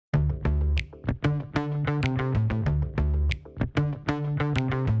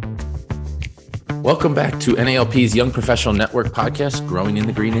Welcome back to NALP's Young Professional Network podcast, Growing in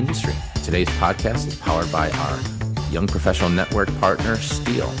the Green Industry. Today's podcast is powered by our Young Professional Network partner,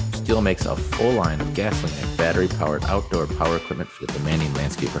 STIHL. STIHL makes a full line of gasoline and battery-powered outdoor power equipment for the demanding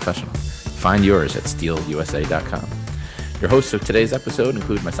landscape professional. Find yours at stihlusa.com. Your hosts of today's episode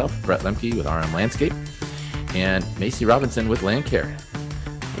include myself, Brett Lemke with RM Landscape, and Macy Robinson with Landcare.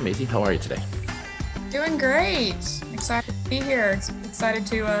 Hey, Macy, how are you today? Doing great. Excited to be here. Excited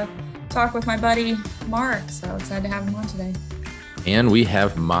to talk with my buddy Mark. So excited to have him on today. And we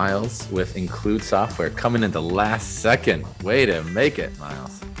have Miles with Include Software coming in the last second. Way to make it,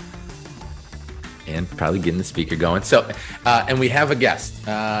 Miles. And probably getting the speaker going. So, and we have a guest.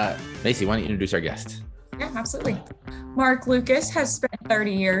 Macy, why don't you introduce our guest? Yeah, absolutely. Mark Lucas has spent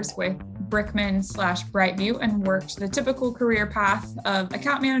 30 years with Brickman/Brightview and worked the typical career path of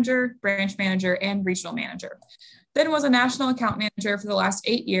account manager, branch manager, and regional manager. Then was a national account manager for the last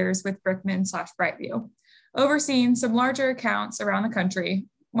 8 years with Brickman/Brightview. Overseeing some larger accounts around the country,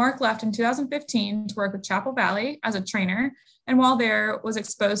 Mark left in 2015 to work with Chapel Valley as a trainer, and while there was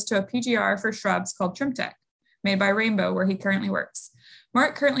exposed to a PGR for shrubs called TrimTech, made by Rainbow, where he currently works.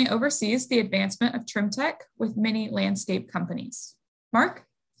 Mark currently oversees the advancement of TrimTech with many landscape companies. Mark,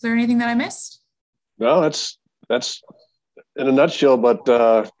 is there anything that I missed? No, that's in a nutshell,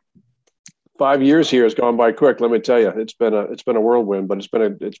 but 5 years here has gone by quick. Let me tell you, it's been a whirlwind, but it's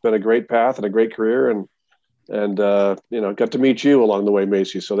been a great path and a great career, and got to meet you along the way,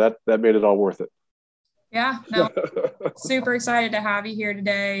 Macy. So that made it all worth it. Yeah, no, super excited to have you here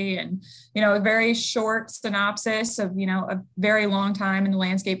today. And, a very short synopsis of, a very long time in the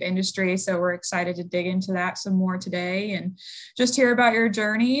landscape industry. So we're excited to dig into that some more today and just hear about your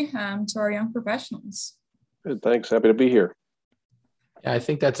journey to our young professionals. Good, thanks. Happy to be here. Yeah, I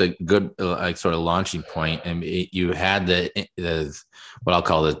think that's a good sort of launching point. And you had the what I'll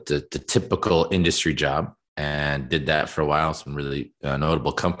call the typical industry job, and did that for a while, some really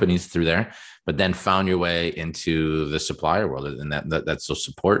notable companies through there, but then found your way into the supplier world and that's so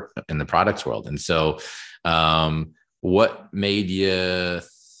support in the products world. And so what made you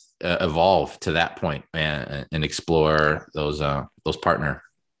evolve to that point and explore those partner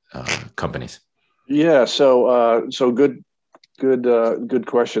companies? Yeah, so good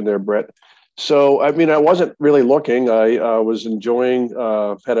question there, Brett. So, I mean, I wasn't really looking. I was enjoying,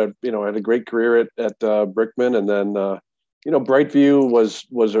 had a great career at Brickman, and then, Brightview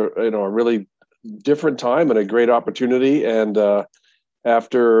was a really different time and a great opportunity. And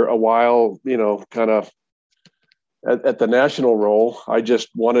after a while, kind of at the national role, I just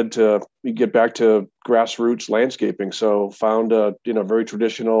wanted to get back to grassroots landscaping. So found a, very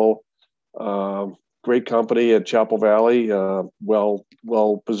traditional, great company at Chapel Valley, well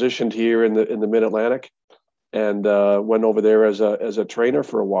positioned here in the Mid-Atlantic, and went over there as a trainer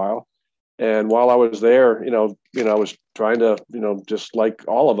for a while. And while I was there, I was trying to, just like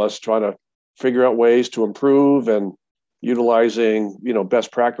all of us, trying to figure out ways to improve and utilizing,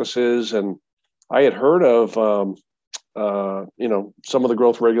 best practices. And I had heard of, some of the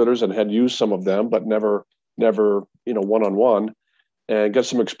growth regulators and had used some of them, but never, one-on-one. And got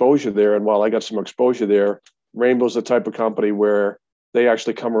some exposure there. And while I got some exposure there, Rainbow's the type of company where they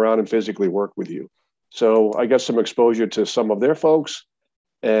actually come around and physically work with you. So I got some exposure to some of their folks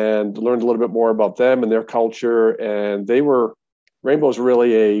and learned a little bit more about them and their culture. And Rainbow's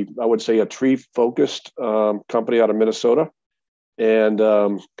really I would say a tree-focused company out of Minnesota. And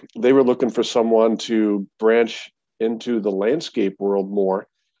they were looking for someone to branch into the landscape world more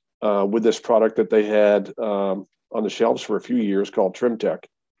with this product that they had on the shelves for a few years called TrimTech.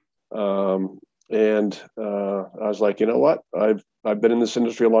 And I was like, you know what? I've been in this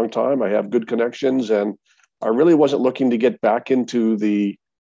industry a long time. I have good connections, and I really wasn't looking to get back into the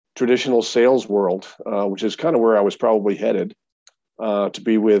traditional sales world, which is kind of where I was probably headed, to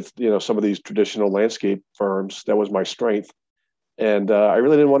be with, some of these traditional landscape firms. That was my strength. And I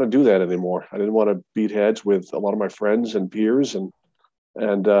really didn't want to do that anymore. I didn't want to beat heads with a lot of my friends and peers. And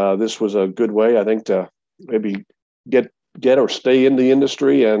this was a good way, I think, to maybe get or stay in the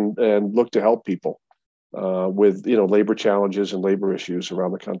industry and look to help people with labor challenges and labor issues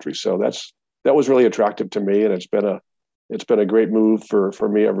around the country. So that was really attractive to me, and it's been a great move for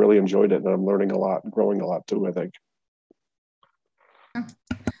me. I've really enjoyed it, and I'm learning a lot and growing a lot too, I think.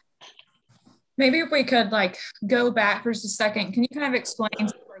 Maybe if we could go back for just a second, can you kind of explain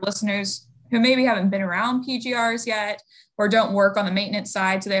to our listeners who maybe haven't been around PGRs yet or don't work on the maintenance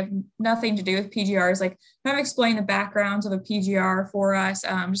side, so they have nothing to do with PGRs, kind of explain the backgrounds of a PGR for us,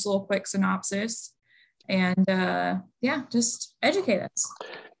 just a little quick synopsis, and just educate us.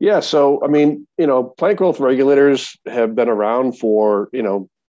 Yeah, so I mean, plant growth regulators have been around for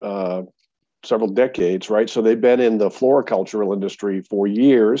several decades, right? So they've been in the floricultural industry for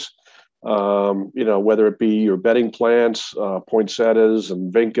years. Whether it be your bedding plants, poinsettias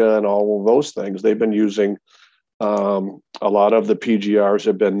and vinca and all of those things, they've been using a lot of the PGRs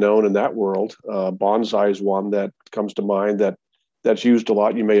have been known in that world. Bonsai is one that comes to mind that's used a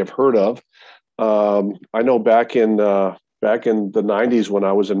lot. You may have heard of. I know back in the 90s when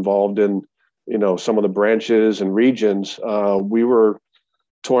I was involved in some of the branches and regions, we were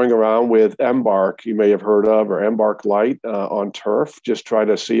touring around with Embark, you may have heard of, or Embark Light on turf, just try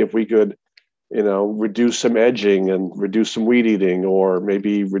to see if we could, reduce some edging and reduce some weed eating, or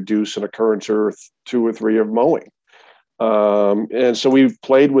maybe reduce an occurrence or 2 or 3 of mowing. And so we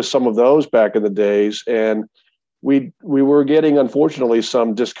played with some of those back in the days, and we were getting, unfortunately,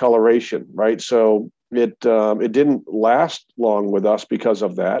 some discoloration, right? So it didn't last long with us because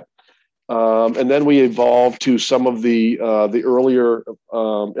of that. And then we evolved to some of the earlier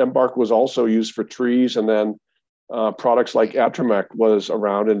Embark was also used for trees, and then products like Atramec was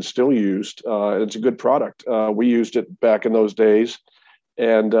around and still used. It's a good product. We used it back in those days,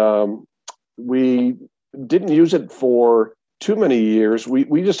 and we didn't use it for too many years.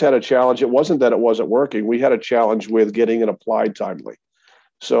 We just had a challenge. It wasn't that it wasn't working. We had a challenge with getting it applied timely.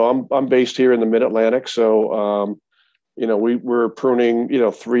 So I'm based here in the Mid-Atlantic, so we're pruning,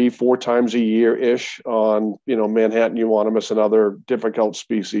 3-4 times a year ish on, Manhattan euonymus and other difficult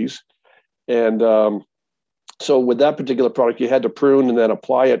species. And so with that particular product, you had to prune and then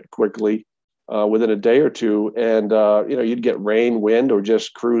apply it quickly within a day or two. And, you'd get rain, wind, or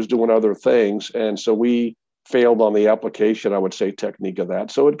just crews doing other things. And so we failed on the application, I would say, technique of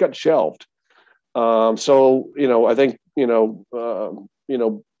that. So it got shelved. I think,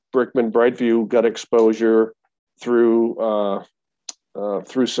 Brickman Brightview got exposure through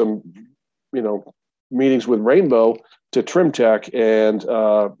some meetings with Rainbow to TrimTech, and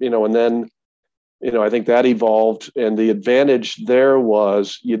then I think that evolved, and the advantage there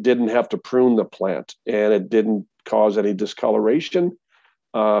was you didn't have to prune the plant, and it didn't cause any discoloration,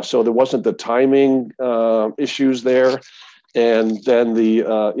 so there wasn't the timing issues there, and then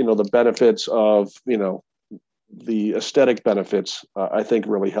the benefits of the aesthetic benefits I think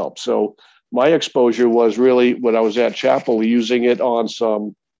really helped. So my exposure was really when I was at Chapel, using it on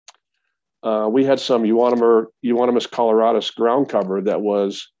some, we had some Euonymus coloratus ground cover that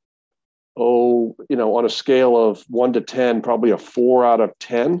was, on a scale of 1 to 10, probably a 4 out of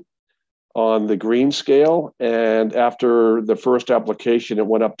 10 on the green scale. And after the first application, it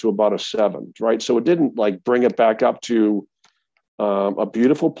went up to about a 7, right? So it didn't bring it back up to a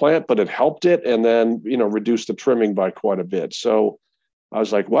beautiful plant, but it helped it, and then, reduced the trimming by quite a bit. So I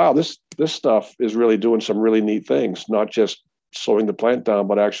was like, wow, this stuff is really doing some really neat things, not just slowing the plant down,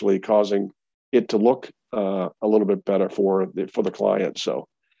 but actually causing it to look a little bit better for the client. So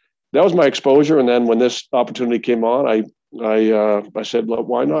that was my exposure. And then when this opportunity came on, I said, well,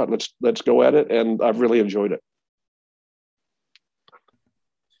 why not? Let's go at it. And I've really enjoyed it.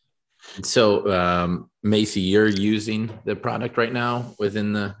 So, Macy, you're using the product right now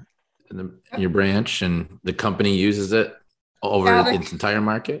within your branch, and the company uses it over its entire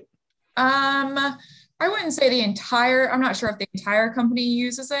market? I wouldn't say the entire, I'm not sure if the entire company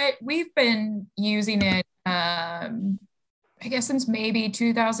uses it. We've been using it, I guess since maybe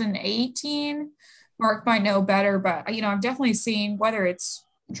 2018. Mark might know better, but I've definitely seen, whether it's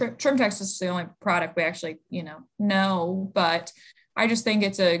TrimTech is the only product we actually, know, but I just think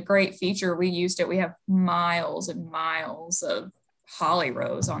it's a great feature. We used it. We have miles and miles of holly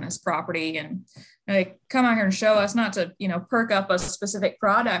rows on his property, and they come out here and show us, not to, perk up a specific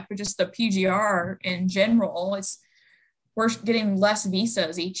product, but just the PGR in general. We're getting less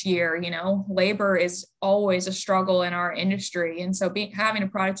visas each year. Labor is always a struggle in our industry. And so having a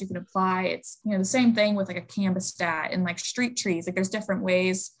product you can apply, it's, the same thing with a Cambistat and street trees. There's different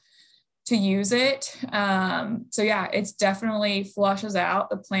ways to use it. So yeah, it's definitely flushes out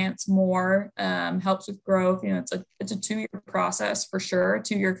the plants more, helps with growth. It's a 2-year process for sure,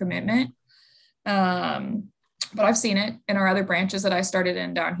 2-year commitment. But I've seen it in our other branches that I started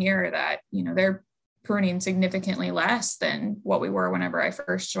in down here that, they're pruning significantly less than what we were whenever I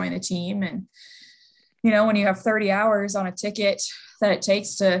first joined the team. And, when you have 30 hours on a ticket that it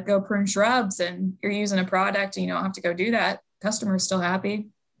takes to go prune shrubs, and you're using a product and you don't have to go do that, customer's still happy.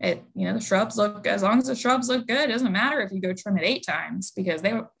 The shrubs look, as long as the shrubs look good, it doesn't matter if you go trim it 8 times, because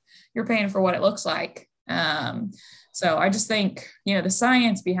you're paying for what it looks like. So I just think, the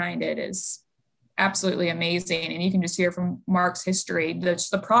science behind it is absolutely amazing. And you can just hear from Mark's history,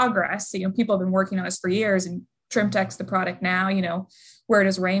 the progress, people have been working on this for years, and TrimTech's the product now, where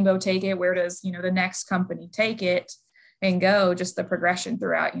does Rainbow take it? Where does, the next company take it? and go, just the progression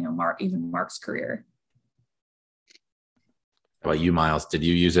throughout, even Mark's career. How about you, Miles? Did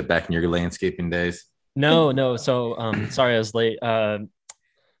you use it back in your landscaping days? No. So, sorry I was late. But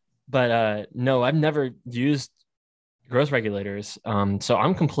no, I've never used growth regulators. So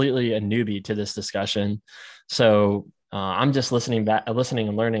I'm completely a newbie to this discussion. So I'm just listening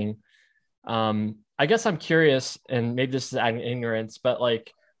and learning. I guess I'm curious, and maybe this is adding ignorance, but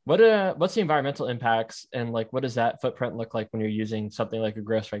like, what's the environmental impacts, and like, what does that footprint look like when you're using something like a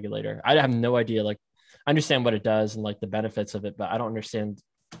growth regulator? I have no idea. Like, I understand what it does and like the benefits of it, but I don't understand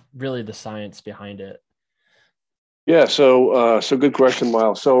really the science behind it. Yeah, so good question,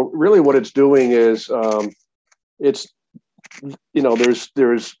 Miles. So really, what it's doing is it's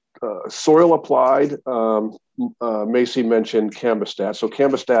there's soil applied. Macy mentioned Cambistat. So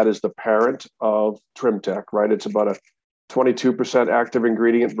Cambistat is the parent of TrimTech, right? It's about a 22% active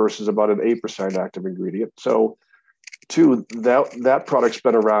ingredient versus about an 8% active ingredient. So, that product's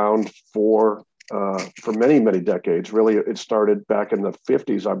been around for many, many decades. Really, it started back in the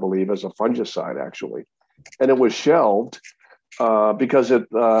 50s, I believe, as a fungicide, actually. And it was shelved because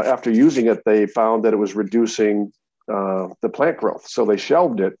after using it, they found that it was reducing the plant growth. So they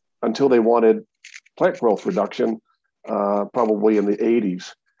shelved it until they wanted plant growth reduction, probably in the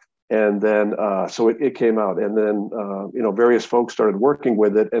 80s. And then, so it came out. And then, various folks started working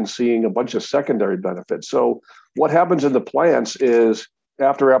with it and seeing a bunch of secondary benefits. So what happens in the plants is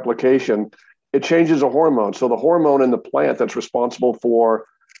after application, it changes a hormone. So the hormone in the plant that's responsible for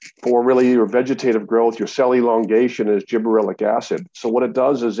really your vegetative growth, your cell elongation, is gibberellic acid. So what it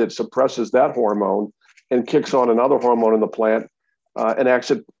does is it suppresses that hormone and kicks on another hormone in the plant,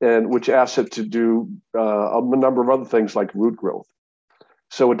 which asks it to do a number of other things like root growth.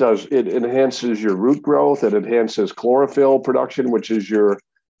 So it enhances your root growth. It enhances chlorophyll production, which is your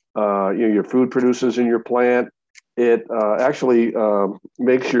food producers in your plant. It actually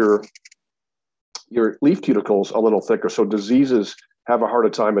makes your leaf cuticles a little thicker, so diseases have a harder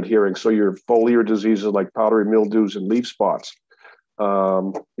time adhering. So your foliar diseases like powdery mildews and leaf spots,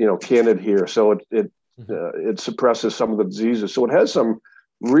 can't adhere. So it suppresses some of the diseases. So it has some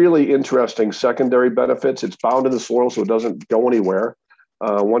really interesting secondary benefits. It's bound in the soil, so it doesn't go anywhere.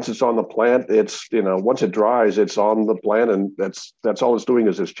 Once it's on the plant, once it dries, it's on the plant, and that's all it's doing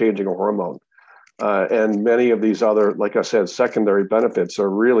is it's changing a hormone. And many of these other, like I said, secondary benefits are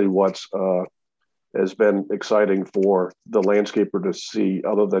really what's has been exciting for the landscaper to see,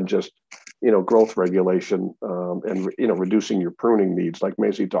 other than just, growth regulation and reducing your pruning needs, like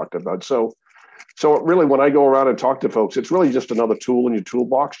Macy talked about. So really, when I go around and talk to folks, it's really just another tool in your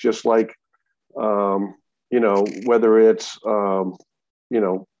toolbox, just like, whether it's,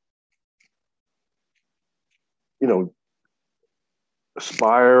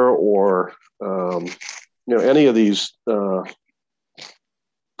 Aspire or, any of these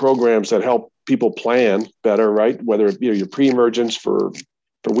programs that help people plan better, right? Whether your pre-emergence for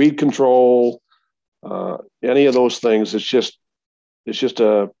weed control, any of those things, it's just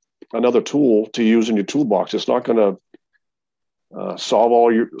another tool to use in your toolbox. It's not going to solve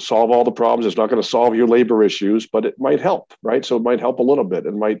all the problems. It's not going to solve your labor issues, but it might help, right? So it might help a little bit.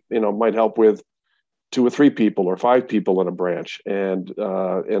 It might help with 2 or 3 people or 5 people in a branch, and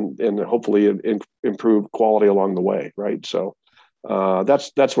hopefully improve quality along the way, right? So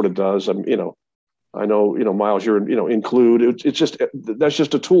that's what it does. I know, Miles, you're, include, that's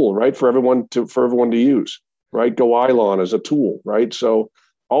just a tool, right? For everyone to use, right? Go Ilon as a tool, right? So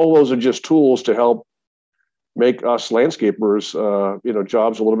all those are just tools to help make us landscapers,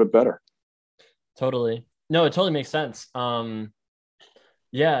 jobs a little bit better. Totally. No, it totally makes sense.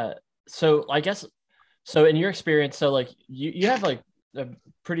 Yeah. So I guess, so in your experience, so like you have like a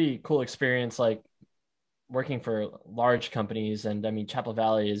pretty cool experience, like working for large companies. And I mean, Chapel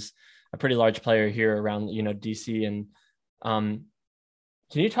Valley is a pretty large player here around, DC. And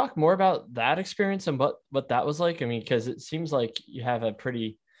can you talk more about that experience and what that was like? I mean, because it seems like you have a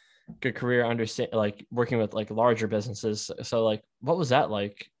pretty good career like working with like larger businesses. So like, what was that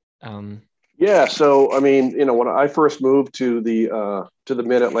like? Yeah. So, I mean, when I first moved to the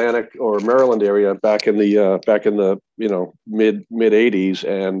Mid-Atlantic or Maryland area back in the mid 80s,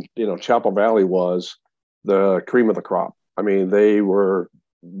 and, Chapel Valley was the cream of the crop. I mean, they were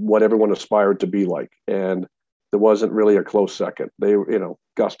what everyone aspired to be like. And there wasn't really a close second. They,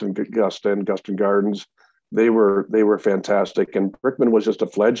 Guston Gardens, they were fantastic. And Brickman was just a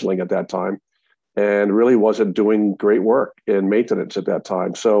fledgling at that time and really wasn't doing great work in maintenance at that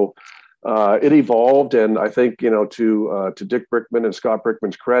time. So it evolved. And I think, to Dick Brickman and Scott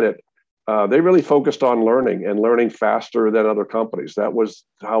Brickman's credit, they really focused on learning faster than other companies. That was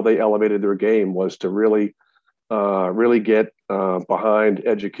how they elevated their game, was to really really get behind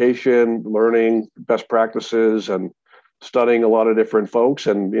education, learning best practices, and studying a lot of different folks,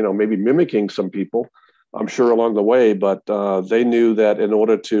 and maybe mimicking some people, I'm sure, along the way. But they knew that in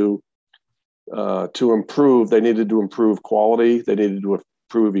order to improve, they needed to improve quality, they needed to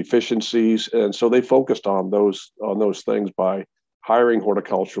improve efficiencies, and so they focused on those things by hiring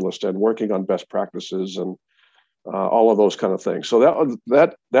horticulturalists and working on best practices and all of those kind of things. So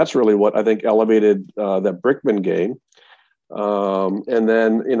that's really what I think elevated that Brickman game. And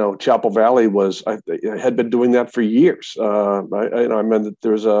then Chapel Valley had been doing that for years. I remember that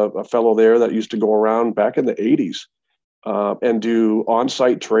there's a fellow there that used to go around back in the 80s and do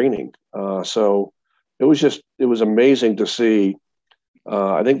on-site training. So it was amazing to see.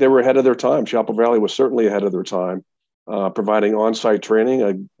 I think they were ahead of their time. Chapel Valley was certainly ahead of their time, providing on-site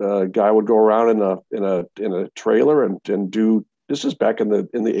training. A guy would go around in a trailer and do. This is back in the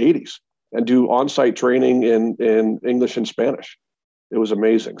 80s, and do on-site training in English and Spanish. It was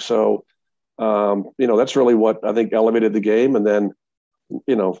amazing. So that's really what I think elevated the game. And then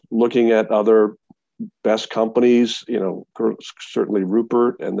looking at other best companies, certainly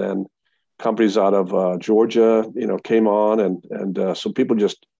Rupert, and then companies out of Georgia, came on, and so people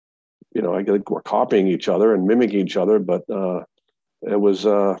just, I think were copying each other and mimicking each other. But it was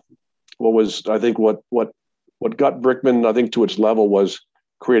what got Brickman, I think, to its level was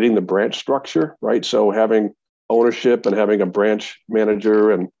creating the branch structure, right? So having ownership and having a branch manager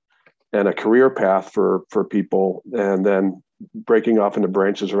and a career path for people, and then breaking off into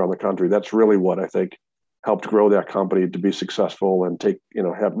branches around the country. That's really what I think helped grow that company to be successful and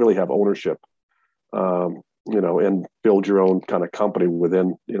have ownership, and build your own kind of company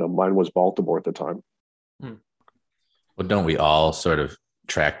within, mine was Baltimore at the time. Well, don't we all sort of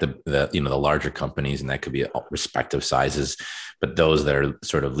track the larger companies, and that could be respective sizes, but those that are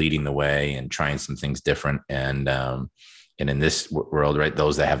sort of leading the way and trying some things different, and in this world, right,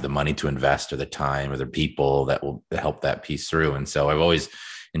 those that have the money to invest, or the time, or the people that will help that piece through. And so I've always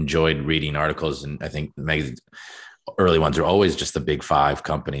enjoyed reading articles, and I think the magazines, early ones, are always just the big five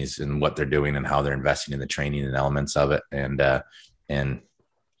companies and what they're doing and how they're investing in the training and elements of it, and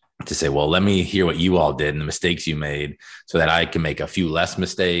to say, well, let me hear what you all did and the mistakes you made, so that I can make a few less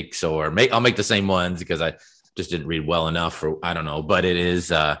mistakes, or I'll make the same ones because I just didn't read well enough, or I don't know. But it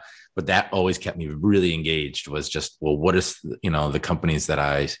is, but that always kept me really engaged, was just, well, what is, the companies that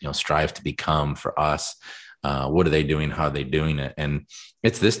I, strive to become for us? What are they doing? How are they doing it? And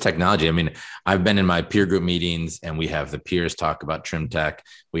it's this technology. I mean, I've been in my peer group meetings, and we have the peers talk about trim tech.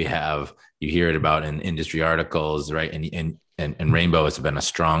 You hear it about in industry articles, right? And Rainbow has been a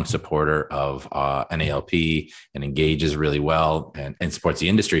strong supporter of NALP and engages really well and supports the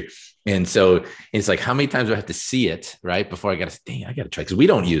industry. And so it's like, how many times do I have to see it, right, before I got to try? Because we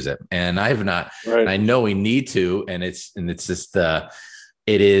don't use it, and I have not. Right. And I know we need to, and it's just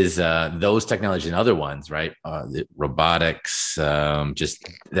it is those technologies and other ones, right? The robotics, just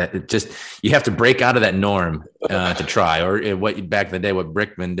you have to break out of that norm to try, or what back in the day, what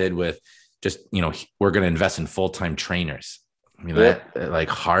Brickman did with just, we're going to invest in full-time trainers. I mean, that like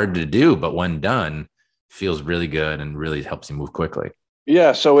hard to do, but when done, feels really good and really helps you move quickly.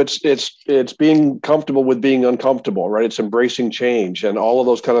 Yeah. So it's being comfortable with being uncomfortable, right? It's embracing change and all of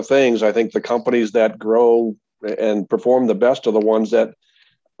those kind of things. I think the companies that grow and perform the best are the ones that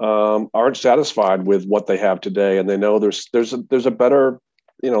aren't satisfied with what they have today, and they know there's a better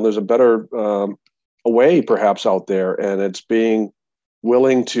way perhaps out there, and it's being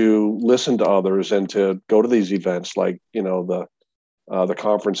willing to listen to others and to go to these events like the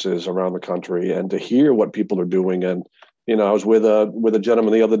conferences around the country, and to hear what people are doing. And I was with a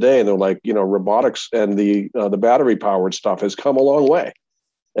gentleman the other day, and they're like, robotics and the battery powered stuff has come a long way,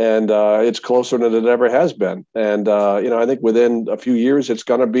 and it's closer than it ever has been. And I think within a few years, it's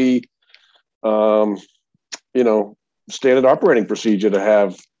going to be standard operating procedure to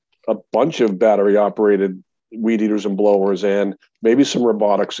have a bunch of battery operated weed eaters and blowers, and maybe some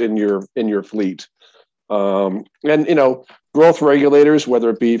robotics in your fleet. And growth regulators, whether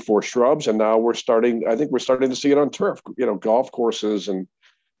it be for shrubs, and now we're starting to see it on turf. Golf courses and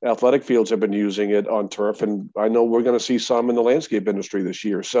athletic fields have been using it on turf, and I know we're going to see some in the landscape industry this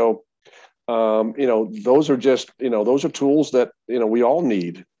year. So, those are just those are tools that we all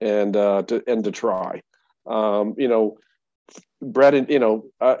need and to try. Brett, and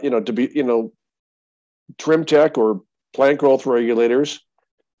to be trim tech or plant growth regulators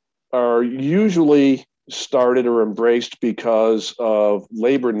are usually started or embraced because of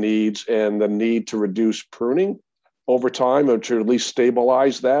labor needs and the need to reduce pruning over time, or to at least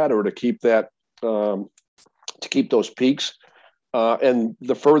stabilize that, or to keep that to keep those peaks And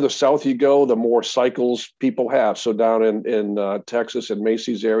the further south you go, the more cycles people have. So down in Texas and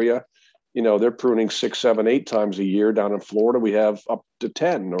Macy's area, they're pruning 6, 7, 8 times a year. Down in Florida, we have up to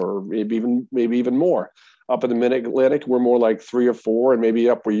 10, or maybe even more. Up in the Mid-Atlantic, we're more like 3 or 4, and maybe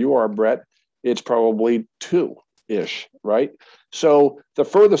up where you are, Brett, it's probably 2-ish, right? So the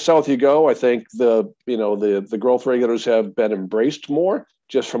further south you go, I think the growth regulators have been embraced more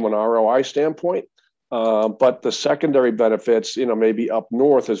just from an ROI standpoint. But the secondary benefits, maybe up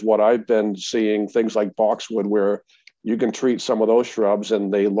north is what I've been seeing, things like boxwood, where you can treat some of those shrubs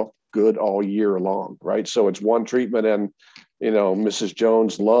and they look good all year long, right? So it's one treatment, and, Mrs.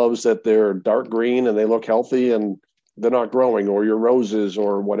 Jones loves that they're dark green and they look healthy and they're not growing, or your roses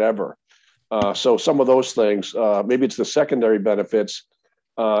or whatever. So some of those things, maybe it's the secondary benefits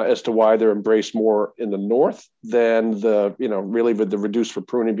as to why they're embraced more in the north than really with the reduced for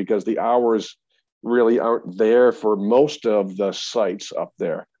pruning, because the hours really aren't there for most of the sites up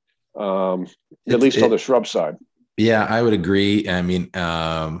there, at least on the shrub side. Yeah, I would agree. I mean,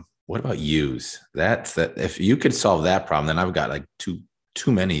 what about yews? That if you could solve that problem, then I've got like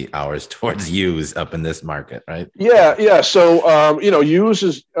too many hours towards yews up in this market, right? Yeah.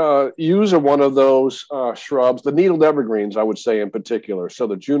 So yews are one of those shrubs, the needled evergreens, I would say in particular. So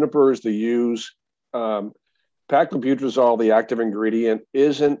the junipers, the yews, paclobutrazol, the active ingredient,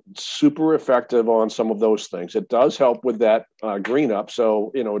 isn't super effective on some of those things. It does help with that green up.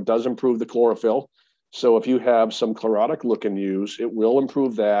 So, it does improve the chlorophyll. So if you have some chlorotic looking yews, it will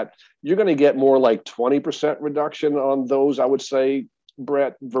improve that. You're going to get more like 20% reduction on those, I would say,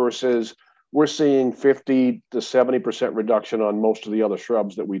 Brett, versus we're seeing 50 to 70% reduction on most of the other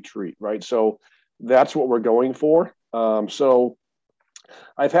shrubs that we treat, right? So that's what we're going for. So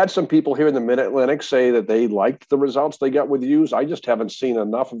I've had some people here in the Mid-Atlantic say that they liked the results they got with yews. I just haven't seen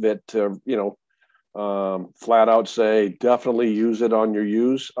enough of it to, flat out say, definitely use it on your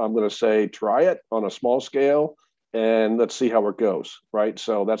yews. I'm going to say, try it on a small scale and let's see how it goes, right?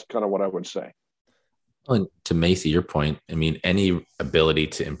 So that's kind of what I would say. And to Macy, your point, I mean, any ability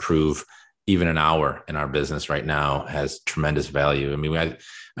to improve even an hour in our business right now has tremendous value. I mean,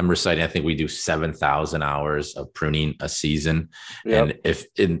 I'm reciting, I think we do 7,000 hours of pruning a season. Yep. And if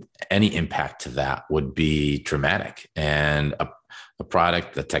any impact to that would be dramatic, and a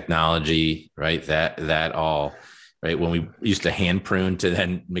product, the technology, right? That all, right? When we used to hand prune to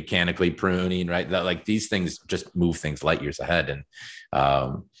then mechanically pruning, right? That, like, these things just move things light years ahead. And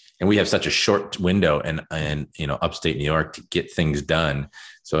we have such a short window in upstate New York to get things done.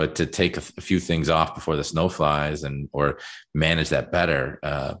 So to take a few things off before the snow flies or manage that better,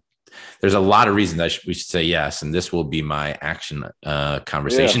 there's a lot of reasons we should say yes. And this will be my action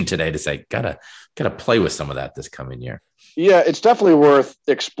conversation today, to say, gotta play with some of that this coming year. Yeah, it's definitely worth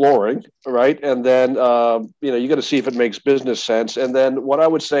exploring, right? And then, you got to see if it makes business sense. And then what I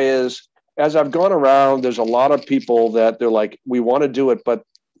would say is, as I've gone around, there's a lot of people that they're like, we want to do it, but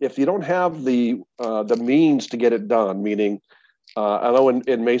if you don't have the means to get it done, meaning, I know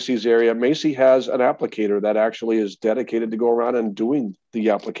in Macy's area, Macy has an applicator that actually is dedicated to go around and doing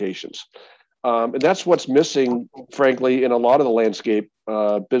the applications. And that's what's missing, frankly, in a lot of the landscape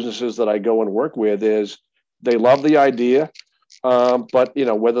businesses that I go and work with, is they love the idea, but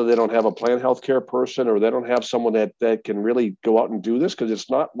whether they don't have a plant healthcare person, or they don't have someone that can really go out and do this, because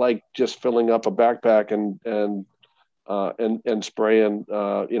it's not like just filling up a backpack and spraying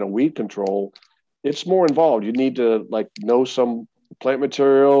weed control. It's more involved. You need to know some plant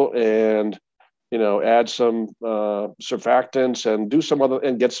material and add some surfactants and do some other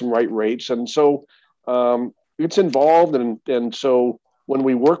and get some right rates. And so it's involved, and so when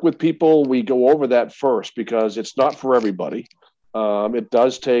we work with people, we go over that first, because it's not for everybody. It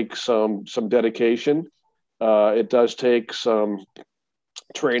does take some dedication. It does take some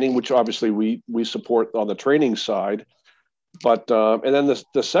training, which obviously we support on the training side. But and then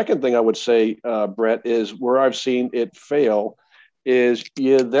the second thing I would say, Brett, is where I've seen it fail is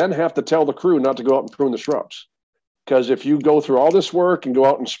you then have to tell the crew not to go out and prune the shrubs. Because if you go through all this work and go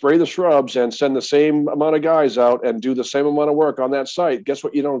out and spray the shrubs and send the same amount of guys out and do the same amount of work on that site, guess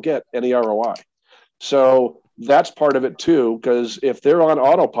what? You don't get any ROI. So that's part of it too, because if they're on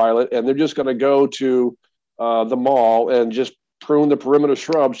autopilot and they're just going to go to the mall and just prune the perimeter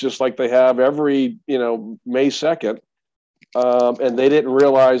shrubs just like they have every May 2nd, and they didn't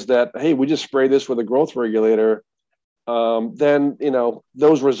realize that, hey, we just spray this with a growth regulator, then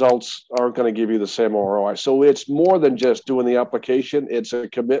those results aren't going to give you the same ROI. So it's more than just doing the application. It's a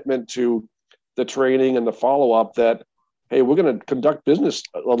commitment to the training and the follow-up that, hey, we're going to conduct business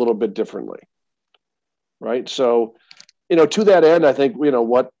a little bit differently, right? So to that end, I think,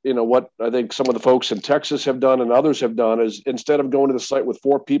 what I think some of the folks in Texas have done and others have done is instead of going to the site with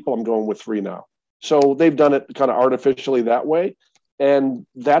 4 people, I'm going with 3 now. So they've done it kind of artificially that way. And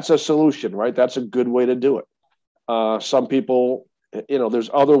that's a solution, right? That's a good way to do it. Some people, there's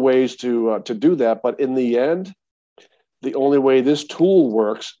other ways to do that. But in the end, the only way this tool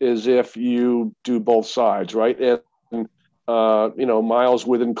works is if you do both sides, right? And miles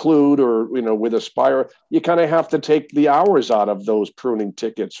with include or, with Aspire, you kind of have to take the hours out of those pruning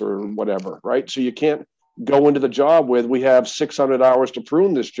tickets or whatever, right? So you can't go into the job with, we have 600 hours to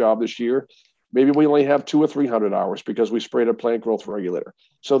prune this job this year. Maybe we only have 200 or 300 hours because we sprayed a plant growth regulator.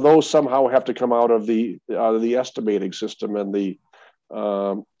 So those somehow have to come out of the estimating system and in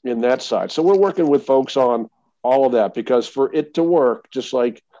that side. So we're working with folks on all of that because for it to work, just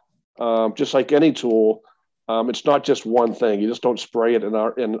like any tool, it's not just one thing. You just don't spray it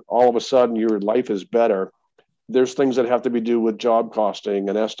and all of a sudden your life is better. There's things that have to be do with job costing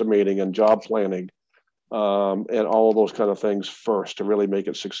and estimating and job planning and all of those kind of things first to really make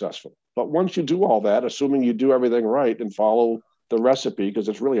it successful. But once you do all that, assuming you do everything right and follow the recipe, because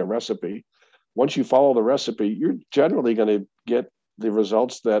it's really a recipe, once you follow the recipe, you're generally going to get the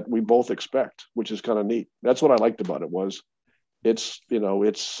results that we both expect, which is kind of neat. That's what I liked about it was it's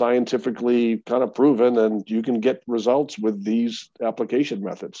scientifically kind of proven and you can get results with these application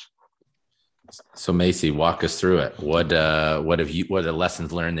methods. So Macy, walk us through it. What are the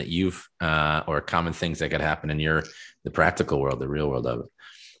lessons learned that you've or common things that could happen in the practical world, the real world of it?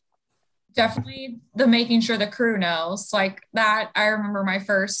 Definitely the making sure the crew knows like that. I remember my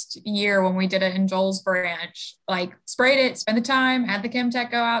first year when we did it in Joel's branch, like sprayed it, spend the time, had the chem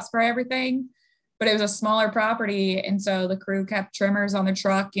tech go out, spray everything. But it was a smaller property. And so the crew kept trimmers on the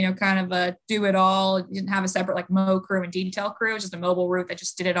truck, kind of a do it all. It didn't have a separate like mow crew and detail crew. It was just a mobile route that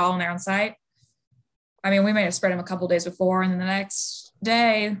just did it all on their own site. I mean, we may have spread them a couple of days before and then the next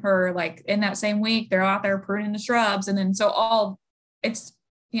day or like in that same week, they're out there pruning the shrubs. And then so all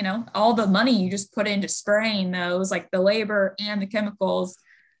the money you just put into spraying those, like the labor and the chemicals,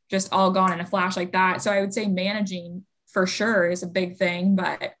 just all gone in a flash like that. So I would say managing for sure is a big thing,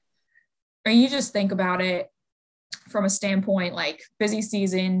 but you just think about it from a standpoint, like busy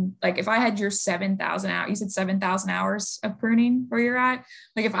season, like if I had your 7,000 out, you said 7,000 hours of pruning where you're at,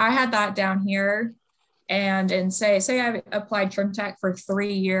 like if I had that down here and say I applied Trim Tech for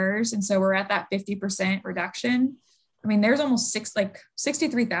 3 years. And so we're at that 50% reduction. I mean, there's almost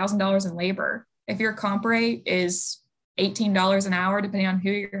 $63,000 in labor. If your comp rate is $18 an hour, depending on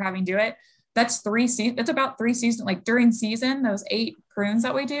who you're having do it, that's about 3 seasons. Like during season, those 8 prunes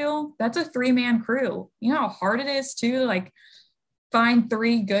that we do, that's a 3-man crew. You know how hard it is to like find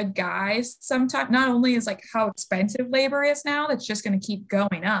 3 good guys sometimes. Not only is like how expensive labor is now, that's just going to keep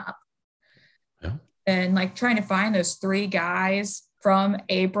going up. Yeah. And like trying to find those 3 guys from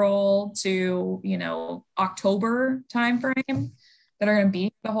April to, October timeframe that are going to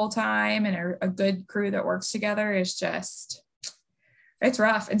be the whole time and are a good crew that works together is just, it's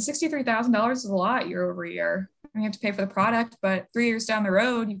rough. And $63,000 is a lot year over year. You have to pay for the product, but 3 years down the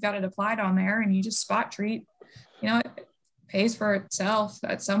road, you've got it applied on there and you just spot treat, it pays for itself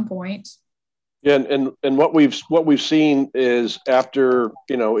at some point. Yeah. And what we've seen is after,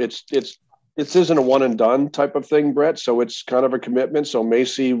 it isn't a one and done type of thing, Brett. So it's kind of a commitment. So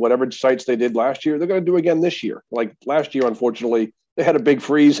Macy, whatever sites they did last year, they're going to do again this year. Like last year, unfortunately, they had a big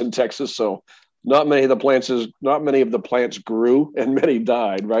freeze in Texas. So not many of the plants grew and many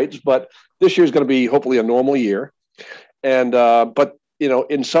died, right? But this year is going to be hopefully a normal year. And, but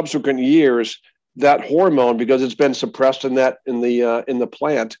in subsequent years, that hormone, because it's been suppressed in the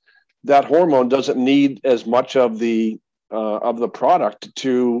plant, that hormone doesn't need as much of the product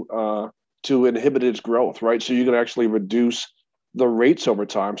to inhibit its growth, right? So you can actually reduce the rates over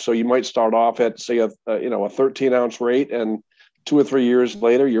time. So you might start off at say a 13-ounce rate, and 2 or 3 years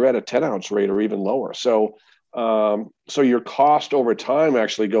later you're at a 10-ounce rate or even lower. So so your cost over time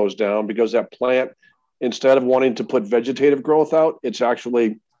actually goes down because that plant, instead of wanting to put vegetative growth out, it's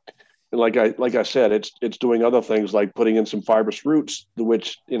actually like I said, it's doing other things like putting in some fibrous roots,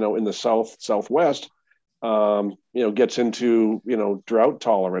 which in the southwest. Gets into, drought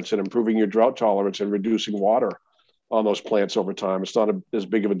tolerance and improving your drought tolerance and reducing water on those plants over time. It's not as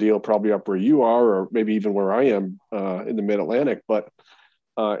big of a deal probably up where you are, or maybe even where I am in the mid-Atlantic, but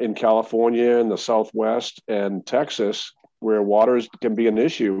in California and the Southwest and Texas, where waters can be an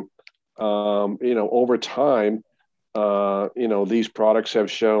issue, over time, these products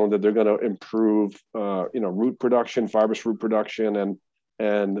have shown that they're going to improve, root production, fibrous root production,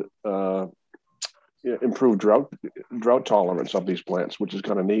 and improve drought tolerance of these plants, which is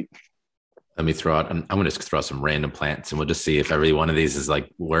kind of neat. Let me throw out, I'm going to throw out some random plants and we'll just see if every one of these is like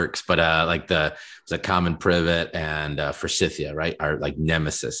works. But like the common privet and forsythia, right, are like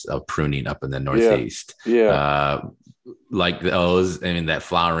nemesis of pruning up in the Northeast. Yeah. Like those, I mean, that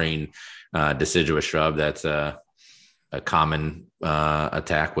flowering deciduous shrub, that's a common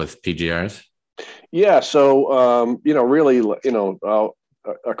attack with PGRs. Yeah. So, really,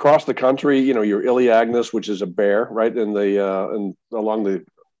 across the country, your Elaeagnus, which is a bear, right, in the and along the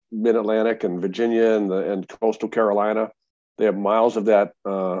Mid-Atlantic and Virginia and coastal Carolina, they have miles of that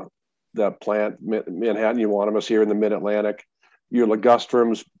plant. Manhattan euonymus here in the Mid-Atlantic. Your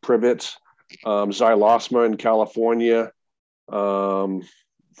ligustrums, privets, xylosma in California,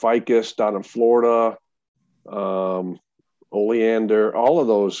 ficus down in Florida, oleander. All of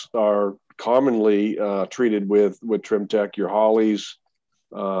those are commonly treated with Trimtech. Your hollies,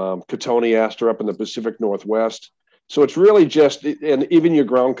 cotoneaster up in the Pacific Northwest. So it's really just, and even your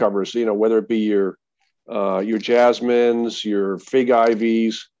ground covers, whether it be your jasmines, your fig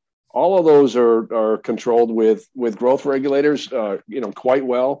ivies, all of those are controlled with growth regulators, quite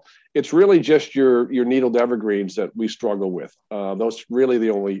well. It's really just your needled evergreens that we struggle with. Those really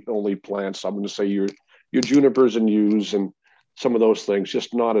the only plants. I'm going to say your junipers and yews and some of those things,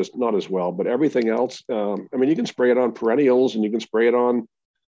 just not as well. But everything else, you can spray it on perennials and you can spray it on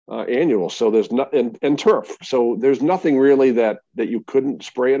annual. So there's not and turf. So there's nothing really that you couldn't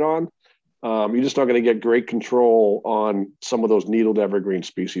spray it on. You're just not going to get great control on some of those needled evergreen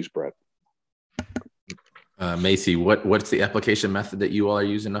species, Brett. Macy, what's the application method that you all are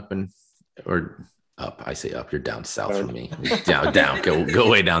using up? I say up, you're down south from me. down, go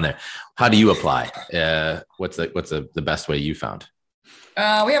way down there. How do you apply? What's the best way you found?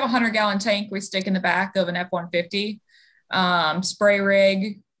 We have a 100-gallon tank we stick in the back of an F-150, spray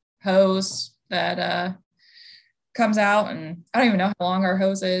rig, hose that comes out, and I don't even know how long our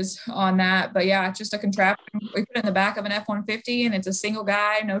hose is on that, but yeah, it's just a contraption. We put it in the back of an F-150 and it's a single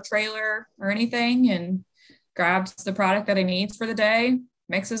guy, no trailer or anything, and grabs the product that he needs for the day,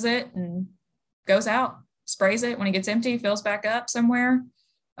 mixes it and goes out, sprays it. When it gets empty, fills back up somewhere,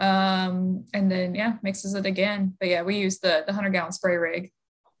 and then mixes it again. But yeah, we use the 100-gallon spray rig.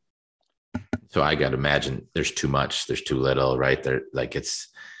 So I got to imagine there's too much, there's too little, right? There, like it's,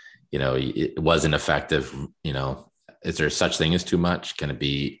 it wasn't effective. Is there such thing as too much?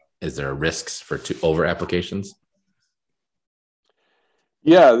 Is there risks for over applications?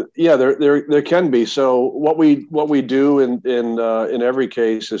 Yeah, there can be. So what we do in every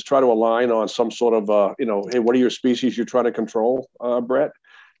case is try to align on some sort of hey, what are your species you're trying to control, Brett,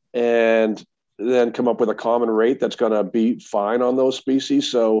 and then come up with a common rate that's going to be fine on those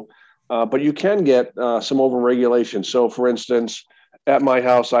species. So, but you can get some overregulation. So, for instance, at my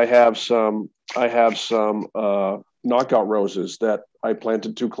house, I have some knockout roses that I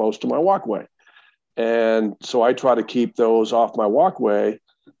planted too close to my walkway. And so I try to keep those off my walkway,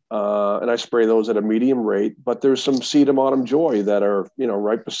 and I spray those at a medium rate. But there's some Sedum Autumn Joy that are,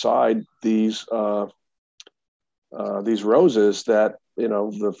 right beside these roses that,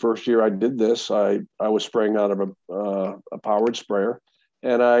 the first year I did this, I was spraying out of a powered sprayer.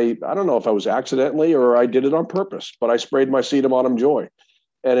 And I don't know if I was accidentally or I did it on purpose, but I sprayed my Sedum Autumn Joy.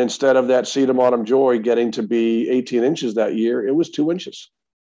 And instead of that Sedum Autumn Joy getting to be 18 inches that year, it was 2 inches.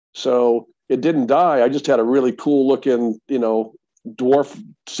 So it didn't die. I just had a really cool looking, dwarf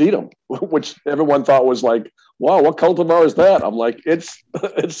sedum, which everyone thought was like, wow, what cultivar is that? I'm like, it's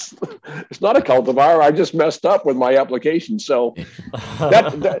not a cultivar. I just messed up with my application. So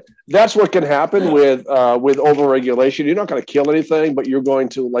that's what can happen with overregulation. You're not going to kill anything, but you're going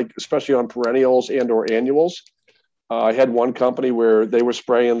to, like, especially on perennials and or annuals. I had one company where they were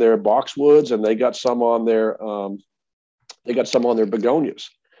spraying their boxwoods and they got some on their begonias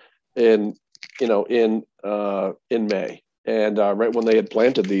in May. And right when they had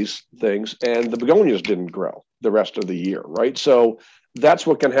planted these things, and the begonias didn't grow the rest of the year, right? So that's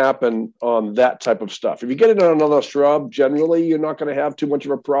what can happen on that type of stuff. If you get it on another shrub, generally you're not going to have too much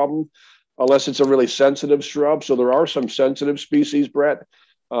of a problem unless it's a really sensitive shrub. So there are some sensitive species, Brett.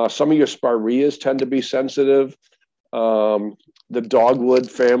 Some of your spireas tend to be sensitive. The dogwood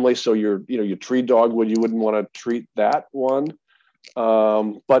family, so your tree dogwood, you wouldn't want to treat that one.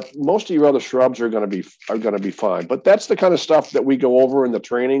 But most of your other shrubs are going to be fine. But that's the kind of stuff that we go over in the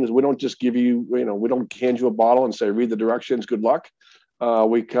trainings. We don't just give you, we don't hand you a bottle and say, read the directions, good luck.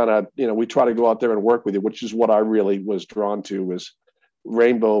 We kind of, we try to go out there and work with you, which is what I really was drawn to. Was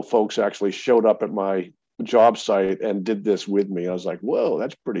Rainbow folks actually showed up at my job site and did this with me. I was like, whoa,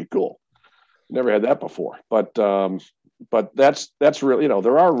 that's pretty cool. Never had that before. But that's really,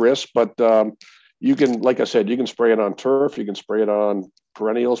 there are risks, but you can, like I said, you can spray it on turf, you can spray it on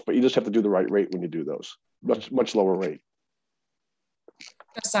perennials, but you just have to do the right rate when you do those. Much lower rate.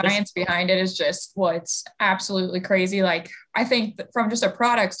 The science behind it is just what's absolutely crazy. Like, I think that from just a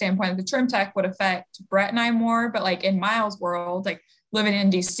product standpoint, the trim tech would affect Brett and I more, but like in Miles' world, like living in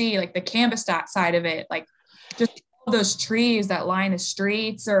DC, like the Cambistat side of it, like just all those trees that line the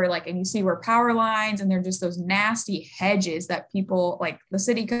streets, or like, and you see where power lines, and they're just those nasty hedges that people, like the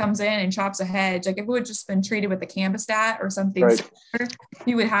city comes in and chops a hedge. Like if it would just been treated with the Cambistat or something, right, similar,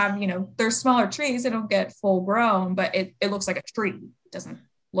 you would have, there's smaller trees, they don't get full grown, but it looks like a tree. It doesn't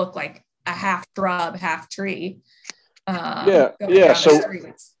look like a half shrub, half tree. Yeah. So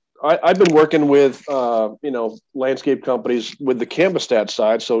I've been working with, landscape companies with the Cambistat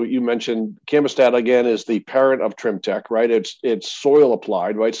side. So you mentioned Cambistat, again, is the parent of TrimTech, right? It's soil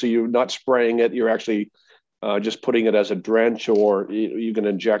applied, right? So you're not spraying it. You're actually just putting it as a drench, or you can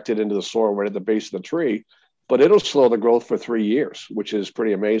inject it into the soil right at the base of the tree, but it'll slow the growth for 3 years, which is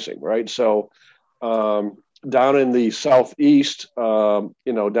pretty amazing, right? So down in the Southeast, down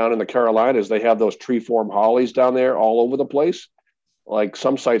in the Carolinas, they have those tree form hollies down there all over the place. Like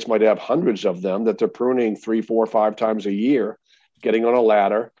some sites might have hundreds of them that they're pruning 3, 4, 5 times a year, getting on a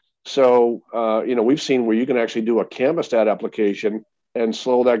ladder. So, we've seen where you can actually do a Cambistat application and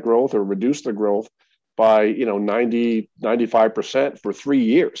slow that growth or reduce the growth by, 90, 95% for 3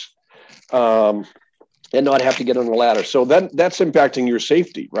 years, and not have to get on the ladder. So that's impacting your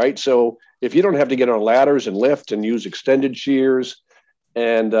safety, right? So if you don't have to get on ladders and lift and use extended shears,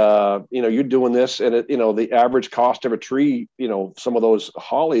 and you're doing this, and the average cost of a tree, some of those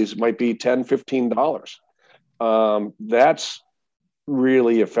hollies might be $10, $15. That's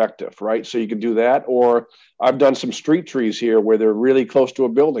really effective, right? So you can do that. Or I've done some street trees here where they're really close to a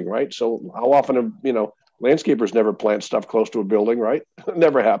building, right? So how often landscapers never plant stuff close to a building, right? It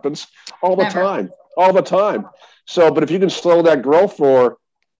never happens. All the time. So, but if you can slow that growth for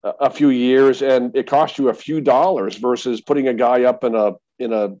a few years, and it costs you a few dollars versus putting a guy up on a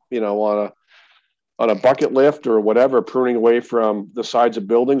bucket lift or whatever, pruning away from the sides of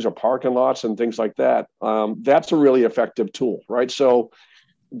buildings or parking lots and things like that. That's a really effective tool, right? So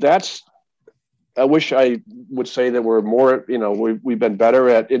I wish I would say that we're more, we've been better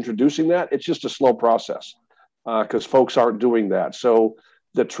at introducing that. It's just a slow process because folks aren't doing that. So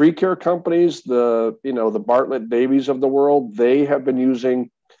the tree care companies, the Bartlett Davies of the world, they have been using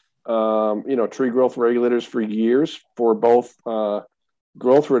tree growth regulators for years for both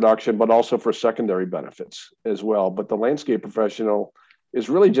growth reduction, but also for secondary benefits as well. But the landscape professional is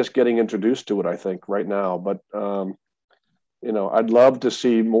really just getting introduced to it, I think, right now. But, I'd love to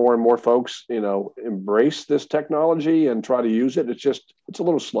see more and more folks, embrace this technology and try to use it. It's a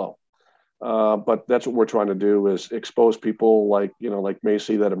little slow. But that's what we're trying to do, is expose people like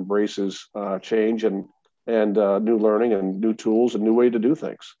Macy that embraces change and new learning and new tools and new way to do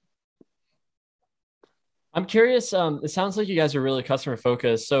things. I'm curious. It sounds like you guys are really customer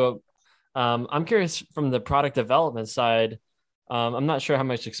focused. So I'm curious from the product development side. I'm not sure how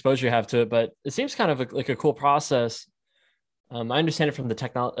much exposure you have to it, but it seems kind of like a cool process. I understand it from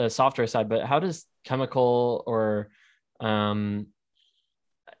the software side, but how does chemical or how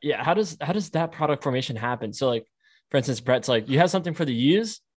does that product formation happen? So like, for instance, Brett's like, you have something for the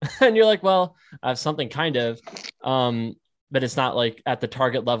use and you're like, well, I have something kind of, but it's not like at the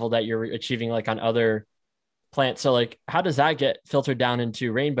target level that you're achieving like on other plants. So like, how does that get filtered down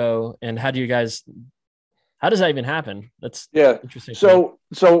into Rainbow, and how does that even happen? That's interesting. So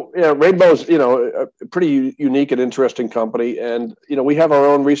Rainbow's, a pretty unique and interesting company. And, we have our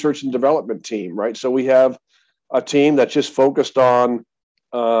own research and development team, right? So we have a team that's just focused on,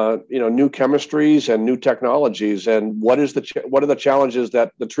 new chemistries and new technologies, and what are the challenges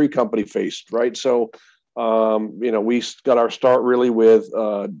that the tree company faced, right? So, we got our start really with,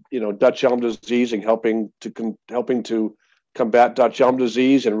 Dutch elm disease and helping to combat Dutch elm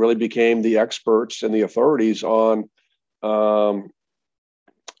disease, and really became the experts and the authorities on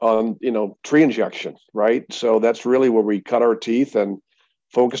tree injection, right? So that's really where we cut our teeth and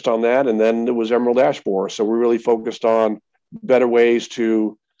focused on that. And then it was emerald ash borer. So we really focused on better ways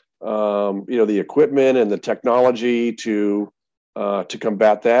to, the equipment and the technology to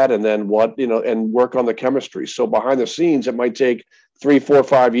combat that, and then and work on the chemistry. So behind the scenes, it might take 3, 4,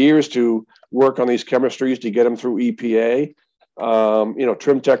 5 years to work on these chemistries to get them through EPA.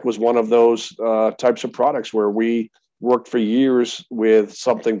 TrimTech was one of those types of products where we worked for years with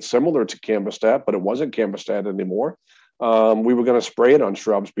something similar to Cambistat, but it wasn't Cambistat anymore. We were going to spray it on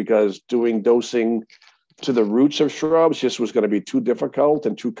shrubs because doing dosing to the roots of shrubs just was going to be too difficult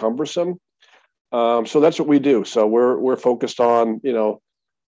and too cumbersome. So that's what we do. So we're focused on,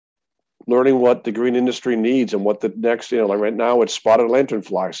 learning what the green industry needs and what the next, like right now it's spotted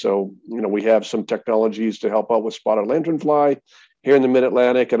lanternfly. So, we have some technologies to help out with spotted lanternfly here in the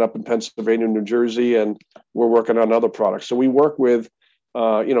mid-Atlantic and up in Pennsylvania, New Jersey, and we're working on other products. So we work with,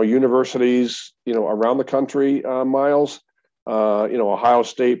 universities, around the country, Miles, Ohio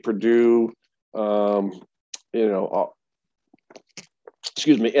State, Purdue,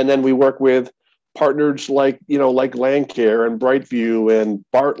 excuse me. And then we work with partners like Landcare and Brightview and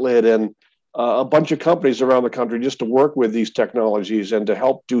Bartlett and a bunch of companies around the country just to work with these technologies and to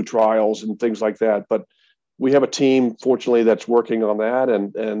help do trials and things like that. But we have a team, fortunately, that's working on that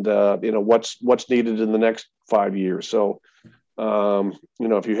and what's needed in the next 5 years. So,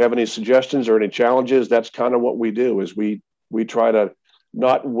 if you have any suggestions or any challenges, that's kind of what we do is we try to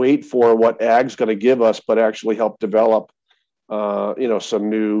not wait for what ag's going to give us, but actually help develop some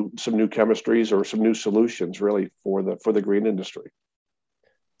new chemistries or some new solutions really for the green industry.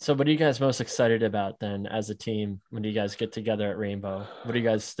 So what are you guys most excited about then as a team when you guys get together at Rainbow? What are you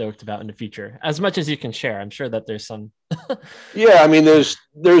guys stoked about in the future? As much as you can share. I'm sure that there's some. Yeah, I mean, there's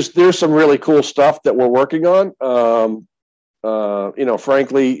some really cool stuff that we're working on.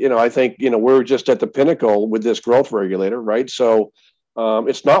 Frankly, I think, we're just at the pinnacle with this growth regulator, right? So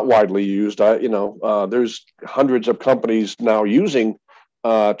it's not widely used. There's hundreds of companies now using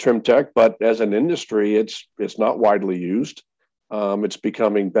TrimTech, but as an industry, it's not widely used. It's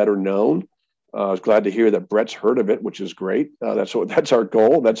becoming better known. I was glad to hear that Brett's heard of it, which is great. That's our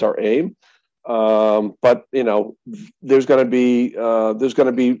goal. That's our aim. But there's going to be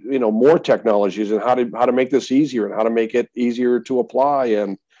more technologies and how to make this easier and how to make it easier to apply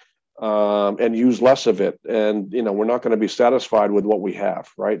and use less of it. And we're not going to be satisfied with what we have,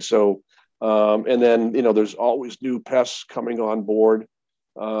 right? So, and then there's always new pests coming on board.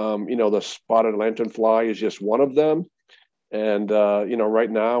 The spotted lanternfly is just one of them. And,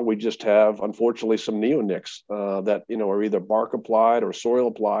 right now we just have, unfortunately, some neonics that, are either bark applied or soil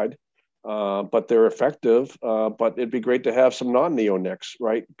applied, but they're effective. But it'd be great to have some non-neonics,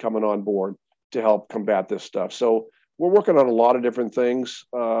 right, coming on board to help combat this stuff. So we're working on a lot of different things,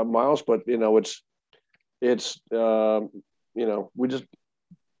 Miles, but,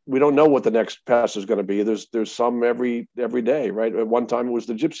 we don't know what the next pest is going to be. There's some every day, right? At one time it was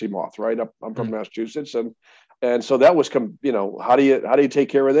the gypsy moth, right? I'm from Massachusetts. And so that was, how do you take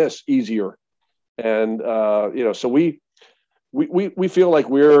care of this easier? And, so we feel like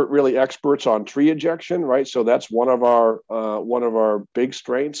we're really experts on tree ejection, right? So that's one of our big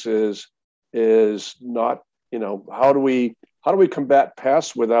strengths is not, how do we combat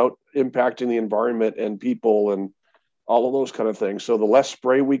pests without impacting the environment and people and all of those kind of things. So the less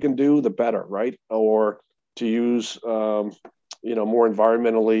spray we can do, the better, right? Or to use, more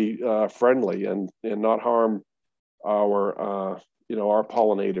environmentally friendly and not harm our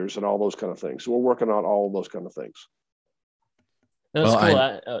pollinators and all those kind of things. So we're working on all of those kind of things. That's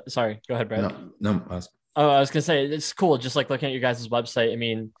cool. Sorry, go ahead, Brad. No. I was gonna say it's cool. Just like looking at your guys' website. I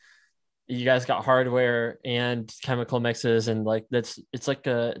mean, you guys got hardware and chemical mixes, and like it's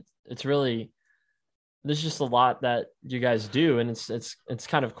really. There's just a lot that you guys do, and it's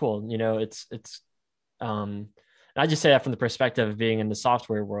kind of cool. I just say that from the perspective of being in the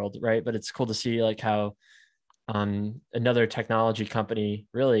software world, right? But it's cool to see like how another technology company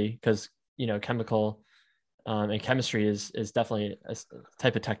really, because chemical and chemistry is definitely a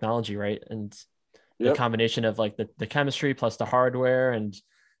type of technology, right? And the combination of like the chemistry plus the hardware, and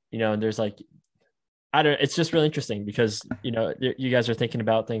and there's like it's just really interesting because you guys are thinking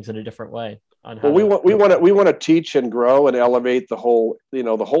about things in a different way. Well, we want to teach and grow and elevate the whole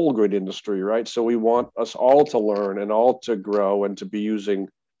green industry, right? So we want us all to learn and all to grow and to be using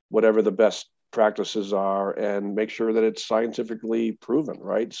whatever the best practices are and make sure that it's scientifically proven,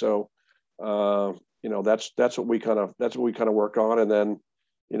 right? So, that's what we kind of work on, and then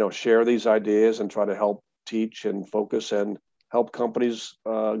share these ideas and try to help teach and focus and help companies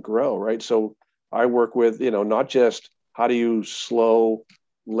grow, right? So I work with not just how do you slow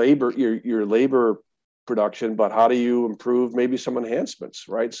labor your labor production, but how do you improve maybe some enhancements,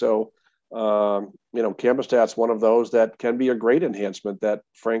 right? So Cambistat's one of those that can be a great enhancement that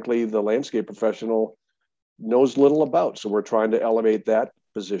frankly the landscape professional knows little about. So we're trying to elevate that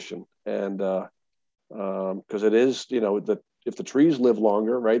position, and because it is if the trees live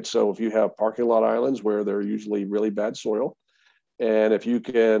longer, right? So if you have parking lot islands where they're usually really bad soil, and if you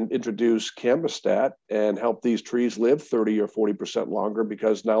can introduce Cambistat and help these trees live 30 or 40% longer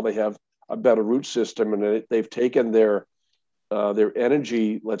because now they have a better root system and they've taken their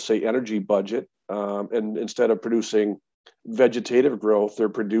energy, let's say energy budget, and instead of producing vegetative growth, they're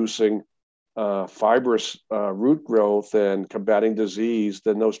producing fibrous root growth and combating disease,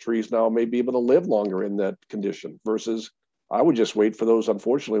 then those trees now may be able to live longer in that condition versus I would just wait for those.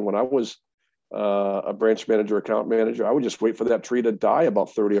 Unfortunately, when I was a branch manager, account manager, I would just wait for that tree to die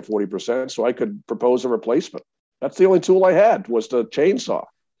about 30 or 40% so I could propose a replacement. That's the only tool I had was the chainsaw.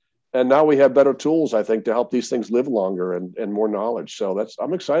 And now we have better tools, I think, to help these things live longer and more knowledge. So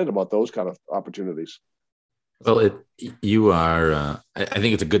I'm excited about those kind of opportunities. Well, you are. I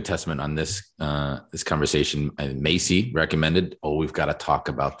think it's a good testament on this conversation. Macy recommended. Oh, we've got to talk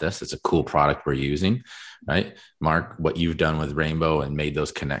about this. It's a cool product we're using, right? Mark, what you've done with Rainbow and made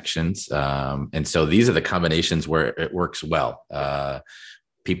those connections, and so these are the combinations where it works well.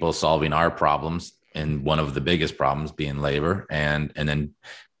 People solving our problems, and one of the biggest problems being labor, and then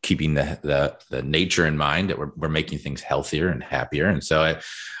keeping the nature in mind that we're making things healthier and happier. And so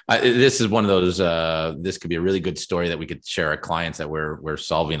this is one of those, this could be a really good story that we could share our clients that we're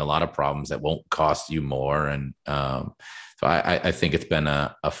solving a lot of problems that won't cost you more. And so I think it's been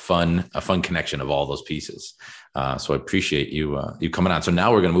a fun connection of all those pieces. So I appreciate you coming on. So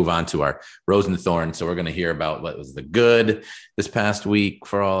now we're going to move on to our rose and thorn. So we're going to hear about what was the good this past week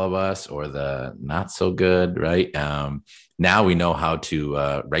for all of us, or the not so good, right? Now we know how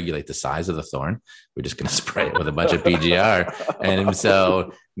to regulate the size of the thorn. We're just going to spray it with a bunch of PGR. And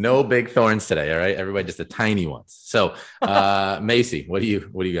so no big thorns today. All right, everybody, just the tiny ones. So Macy, what do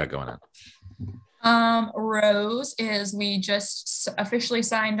you got going on? Rose is, we just officially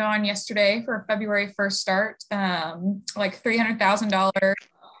signed on yesterday for February 1st start, like $300,000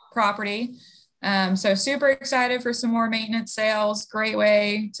 property. So super excited for some more maintenance sales. Great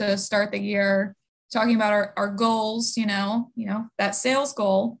way to start the year. Talking about our goals, you know, that sales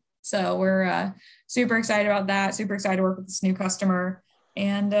goal. So we're super excited about that. Super excited to work with this new customer.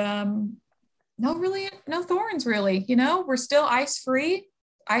 And no thorns really. You know, we're still ice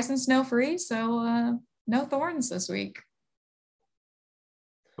and snow free. So no thorns this week.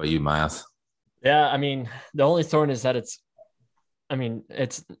 What about you, Miles? Yeah, I mean, the only thorn is that it's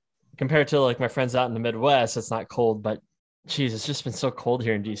compared to like my friends out in the Midwest, it's not cold, but geez, it's just been so cold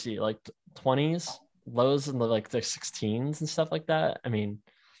here in DC, like 20s, lows in like the 16s and stuff like that. I mean,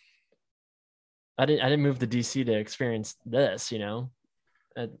 I didn't move to DC to experience this, you know.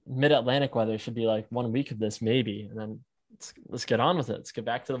 Mid-Atlantic weather should be like 1 week of this maybe, and then let's get on with it. Let's get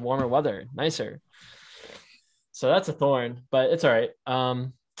back to the warmer weather, nicer. So that's a thorn, but it's all right.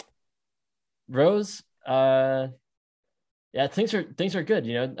 Rose, yeah, things are good,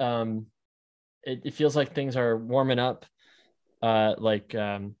 you know. It feels like things are warming up,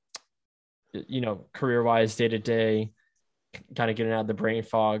 you know, career-wise, day to day, kind of getting out of the brain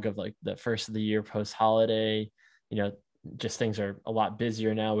fog of like the first of the year post-holiday. You know, just things are a lot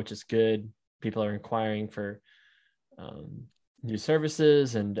busier now, which is good. People are inquiring for new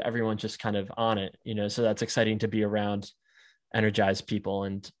services, and everyone's just kind of on it, you know, so that's exciting to be around energized people.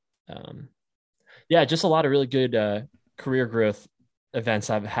 And yeah, just a lot of really good career growth events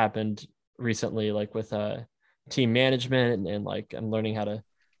have happened recently, like with team management, and like I'm learning how to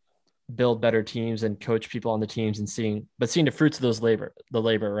build better teams and coach people on the teams, and seeing the fruits of the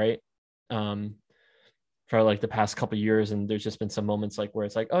labor, right? For like the past couple of years. And there's just been some moments like where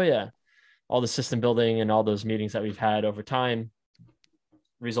it's like, oh yeah, all the system building and all those meetings that we've had over time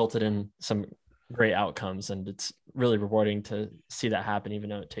resulted in some great outcomes. And it's really rewarding to see that happen, even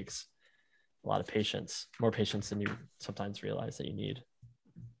though it takes a lot of patience, more patience than you sometimes realize that you need.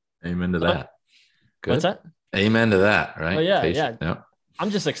 Amen to that. Good. What's that? Amen to that. Right. Oh yeah. Patient. Yeah. Yep. I'm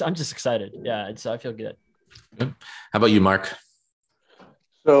just excited. Yeah. I feel good. Good. How about you, Mark?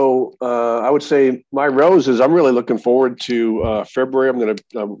 So I would say my roses. I'm really looking forward to February. I'm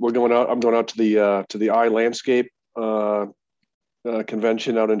going out to the iLandscape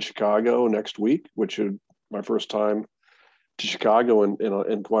convention out in Chicago next week, which is my first time to Chicago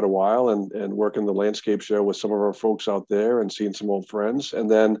in quite a while, and working the landscape show with some of our folks out there and seeing some old friends, and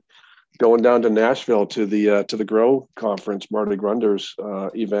then going down to Nashville to the Grow conference, Marty Grunder's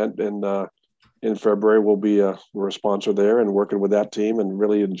event in February. We're a sponsor there and working with that team, and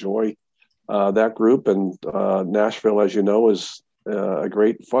really enjoy that group. And Nashville, as you know, is a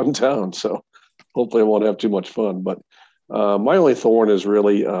great fun town. So hopefully I won't have too much fun. But my only thorn is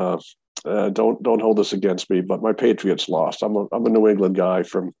really don't hold this against me, but my Patriots lost. I'm a New England guy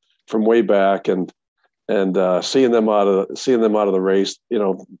from way back, and seeing them out of the race, you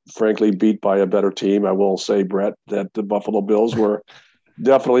know, frankly, beat by a better team. I will say, Brett, that the Buffalo Bills were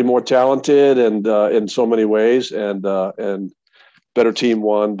definitely more talented and in so many ways, and better team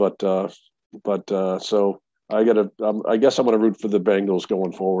won. But so I guess I'm going to root for the Bengals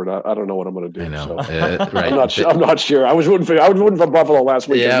going forward. I don't know what I'm going to do. I know, So. right? I'm not sure. I was rooting for Buffalo last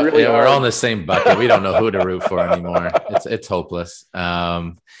week. Yeah, really we're all in the same bucket. We don't know who to root for anymore. It's hopeless.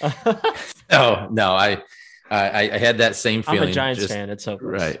 No. I had that same feeling. I'm a Giants fan. It's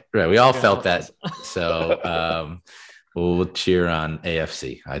hopeless. Right. We all felt that. So we'll cheer on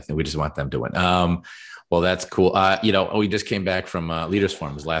AFC. I think we just want them to win. Well, that's cool. We just came back from Leaders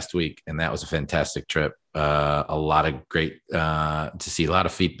Forums last week, and that was a fantastic trip. A lot of great to see a lot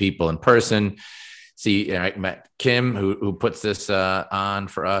of people in person. I met Kim, who puts this on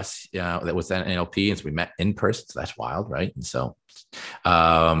for us. That was at NLP, and so we met in person. So that's wild, right? And so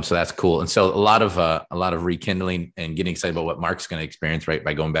that's cool. And so a lot of rekindling and getting excited about what Mark's going to experience, right,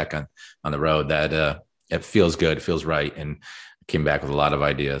 by going back on the road. That it feels good, it feels right, and came back with a lot of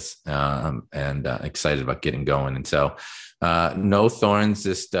ideas and excited about getting going. And so no thorns,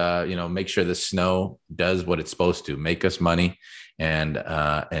 just make sure the snow does what it's supposed to, make us money and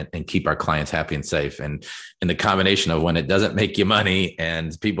keep our clients happy and safe. And in the combination of when it doesn't make you money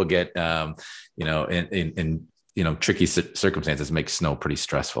and people get in tricky circumstances, makes snow pretty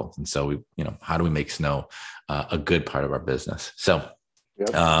stressful. And so how do we make snow a good part of our business? So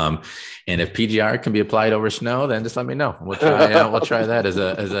yep. And if PGR can be applied over snow, then just let me know. We'll try that as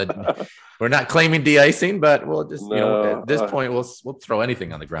a. We're not claiming de-icing, but we'll just at this point we'll throw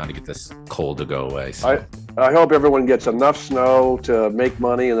anything on the ground to get this cold to go away. So. I hope everyone gets enough snow to make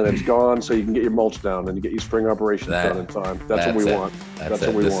money, and then it's gone, so you can get your mulch down and you get your spring operations done in time. That's what we want. That's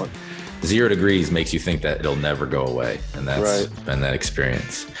what we want. 0 degrees makes you think that it'll never go away. And that's been that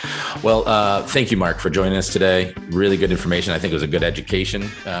experience. Well, thank you, Mark, for joining us today. Really good information. I think it was a good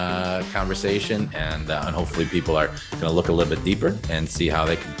education conversation. And hopefully people are going to look a little bit deeper and see how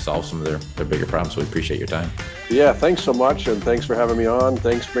they can solve some of their bigger problems. So we appreciate your time. Yeah, thanks so much. And thanks for having me on.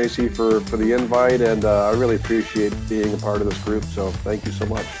 Thanks, Macy, for the invite. And I really appreciate being a part of this group. So thank you so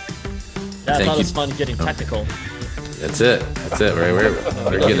much. Yeah, I thought it was fun getting technical. That's it.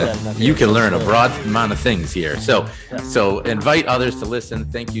 You can learn a broad amount of things here. So invite others to listen.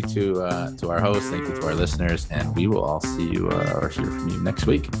 Thank you to our hosts. Thank you to our listeners. And we will all see you or hear from you next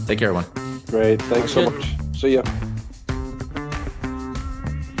week. Take care, everyone. Great. Thanks so much. See ya.